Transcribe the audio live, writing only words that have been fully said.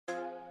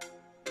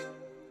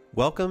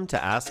Welcome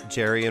to Ask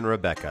Jerry and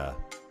Rebecca,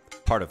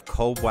 part of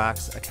Cold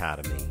Wax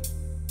Academy,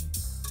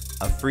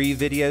 a free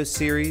video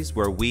series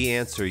where we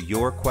answer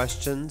your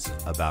questions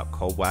about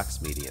cold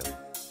wax medium.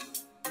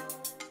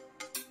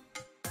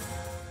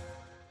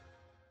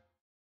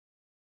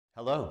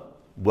 Hello,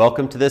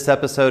 welcome to this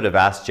episode of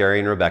Ask Jerry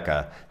and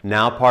Rebecca,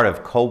 now part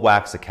of Cold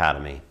Wax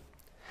Academy.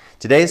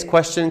 Today's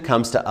question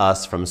comes to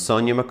us from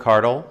Sonia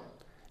McCardle,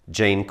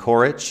 Jane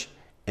Korich,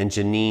 and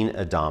Janine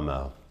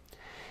Adamo.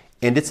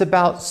 And it's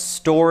about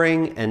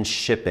storing and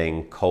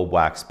shipping cold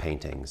wax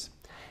paintings.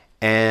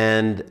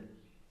 And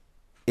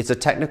it's a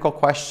technical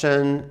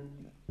question.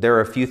 There are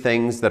a few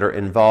things that are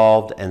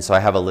involved, and so I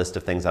have a list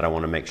of things that I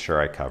want to make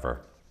sure I cover.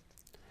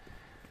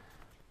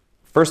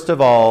 First of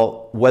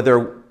all,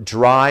 whether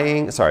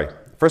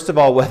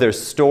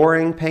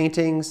storing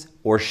paintings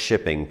or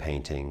shipping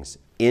paintings,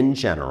 in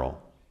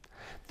general,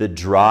 the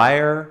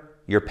drier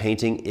your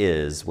painting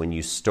is when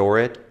you store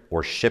it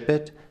or ship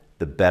it,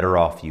 the better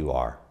off you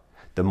are.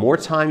 The more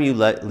time you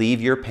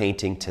leave your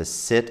painting to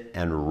sit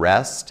and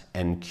rest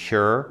and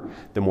cure,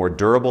 the more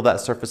durable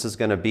that surface is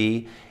going to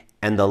be,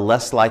 and the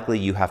less likely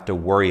you have to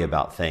worry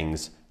about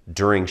things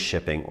during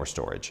shipping or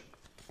storage.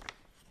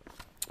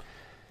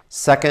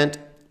 Second,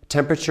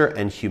 temperature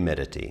and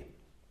humidity.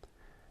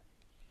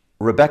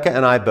 Rebecca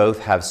and I both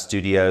have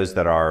studios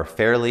that are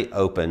fairly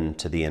open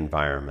to the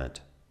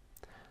environment.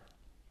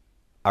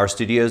 Our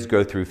studios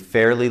go through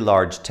fairly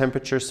large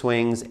temperature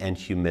swings and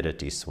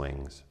humidity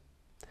swings.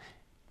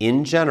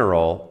 In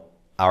general,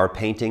 our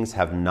paintings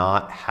have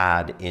not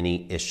had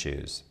any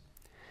issues.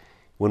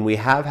 When we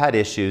have had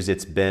issues,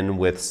 it's been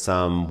with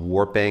some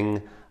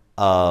warping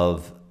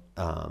of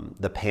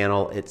the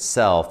panel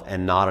itself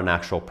and not an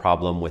actual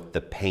problem with the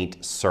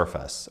paint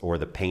surface or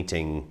the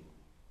painting,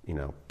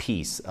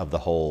 piece of the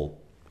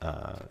whole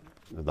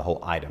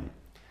item.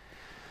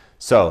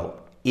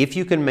 So if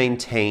you can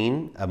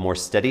maintain a more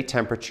steady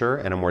temperature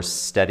and a more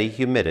steady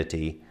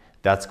humidity,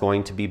 that's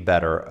going to be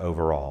better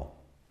overall.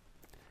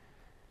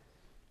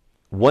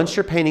 Once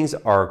your paintings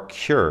are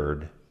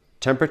cured,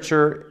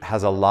 temperature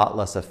has a lot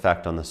less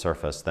effect on the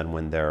surface than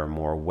when they're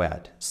more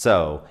wet.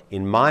 So,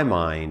 in my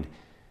mind,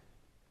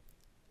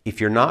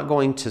 if you're not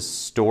going to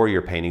store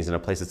your paintings in a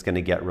place that's going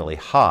to get really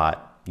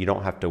hot, you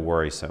don't have to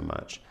worry so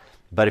much.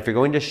 But if you're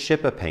going to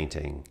ship a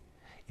painting,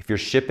 if you're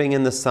shipping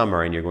in the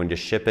summer and you're going to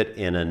ship it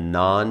in a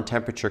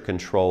non-temperature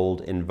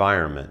controlled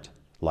environment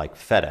like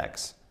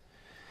FedEx,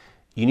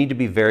 you need to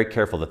be very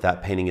careful that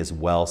that painting is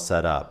well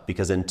set up,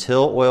 because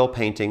until oil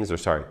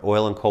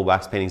and cold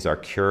wax paintings are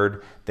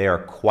cured, they are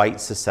quite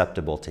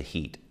susceptible to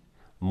heat,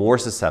 more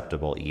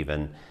susceptible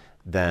even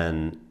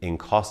than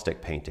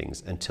encaustic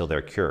paintings until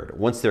they're cured.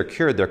 Once they're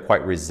cured, they're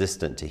quite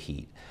resistant to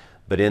heat,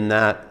 but in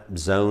that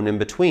zone in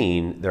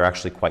between, they're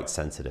actually quite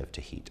sensitive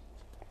to heat.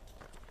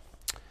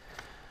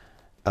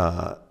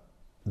 The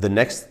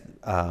next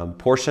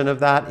portion of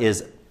that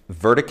is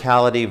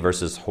verticality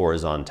versus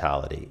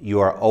horizontality. You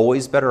are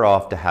always better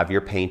off to have your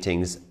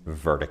paintings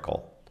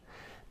vertical.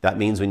 That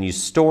means when you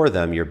store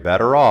them, you're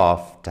better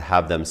off to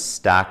have them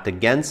stacked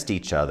against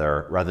each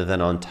other rather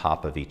than on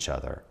top of each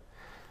other,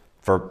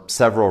 for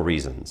several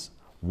reasons.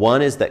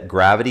 One is that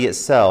gravity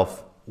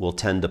itself will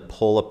tend to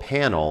pull a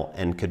panel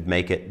and could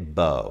make it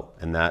bow,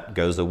 and that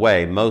goes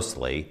away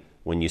mostly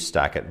when you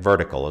stack it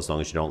vertical, as long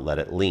as you don't let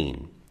it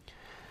lean.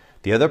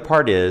 The other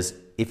part is,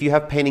 if you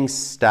have paintings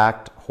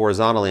stacked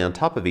horizontally on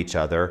top of each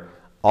other,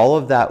 all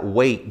of that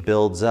weight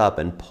builds up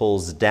and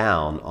pulls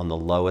down on the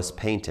lowest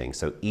painting.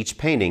 So each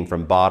painting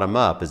from bottom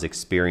up is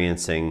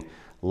experiencing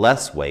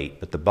less weight,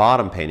 but the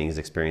bottom painting is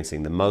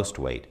experiencing the most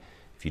weight.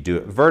 If you do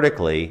it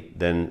vertically,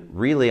 then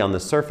really on the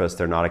surface,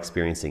 they're not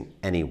experiencing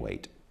any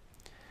weight.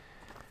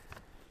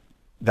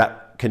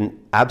 That can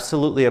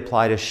absolutely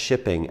apply to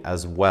shipping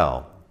as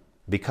well,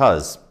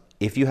 because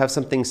if you have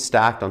something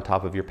stacked on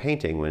top of your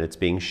painting when it's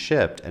being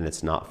shipped and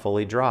it's not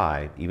fully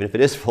dry, even if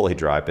it is fully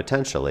dry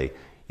potentially,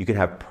 you can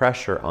have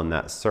pressure on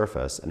that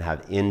surface and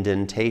have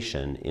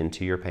indentation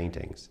into your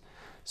paintings.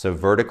 So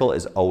vertical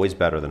is always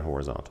better than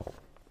horizontal.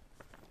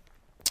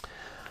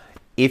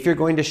 If you're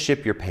going to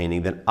ship your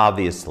painting, then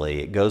obviously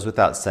it goes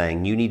without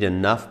saying you need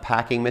enough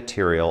packing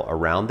material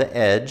around the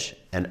edge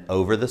and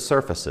over the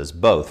surfaces,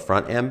 both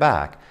front and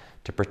back,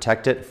 to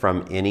protect it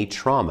from any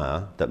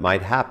trauma that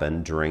might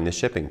happen during the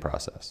shipping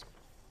process.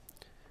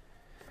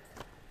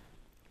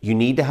 You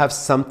need to have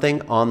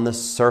something on the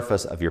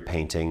surface of your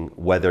painting,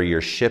 whether you're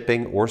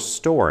shipping or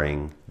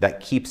storing, that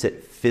keeps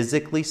it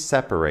physically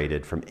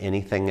separated from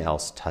anything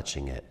else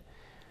touching it.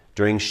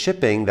 During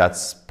shipping,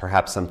 that's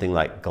perhaps something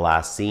like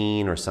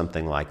glassine or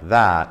something like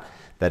that,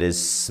 that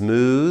is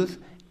smooth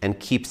and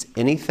keeps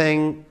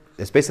anything,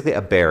 it's basically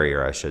a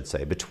barrier, I should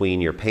say, between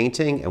your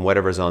painting and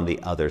whatever's on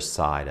the other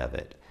side of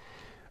it.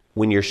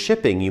 When you're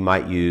shipping, you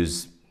might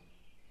use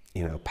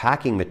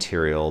packing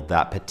material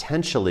that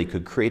potentially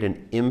could create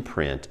an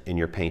imprint in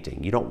your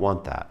painting. You don't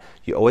want that.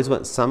 You always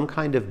want some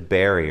kind of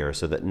barrier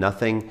so that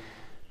nothing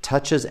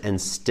touches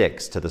and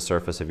sticks to the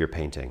surface of your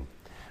painting.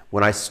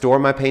 When I store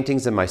my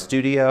paintings in my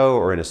studio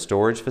or in a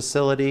storage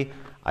facility,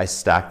 I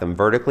stack them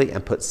vertically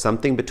and put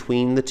something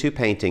between the two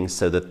paintings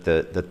so that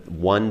the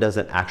one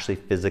doesn't actually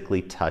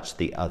physically touch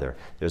the other.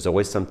 There's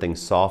always something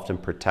soft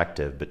and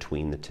protective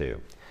between the two.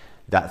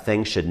 That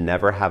thing should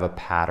never have a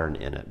pattern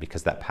in it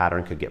because that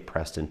pattern could get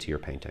pressed into your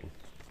painting.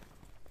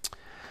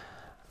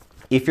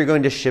 If you're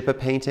going to ship a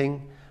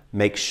painting,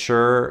 make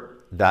sure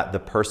that the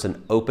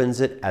person opens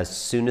it as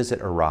soon as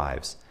it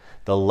arrives.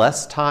 The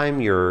less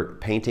time your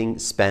painting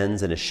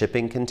spends in a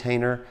shipping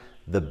container,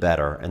 the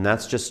better, and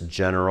that's just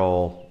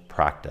general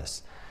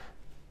practice.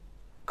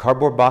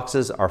 Cardboard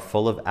boxes are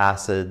full of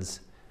acids.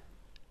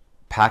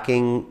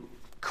 Packing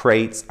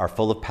crates are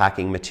full of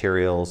packing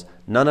materials.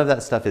 None of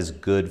that stuff is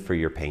good for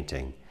your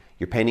painting.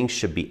 Your painting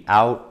should be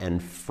out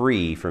and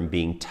free from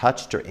being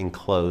touched or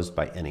enclosed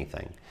by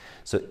anything.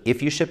 So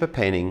if you ship a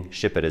painting,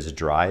 ship it as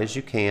dry as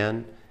you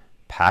can,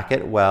 pack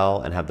it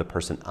well, and have the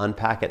person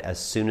unpack it as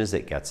soon as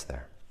it gets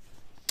there.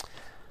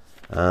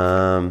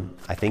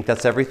 I think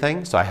that's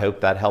everything. So I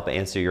hope that helped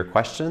answer your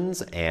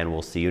questions, and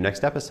we'll see you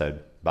next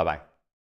episode. Bye-bye.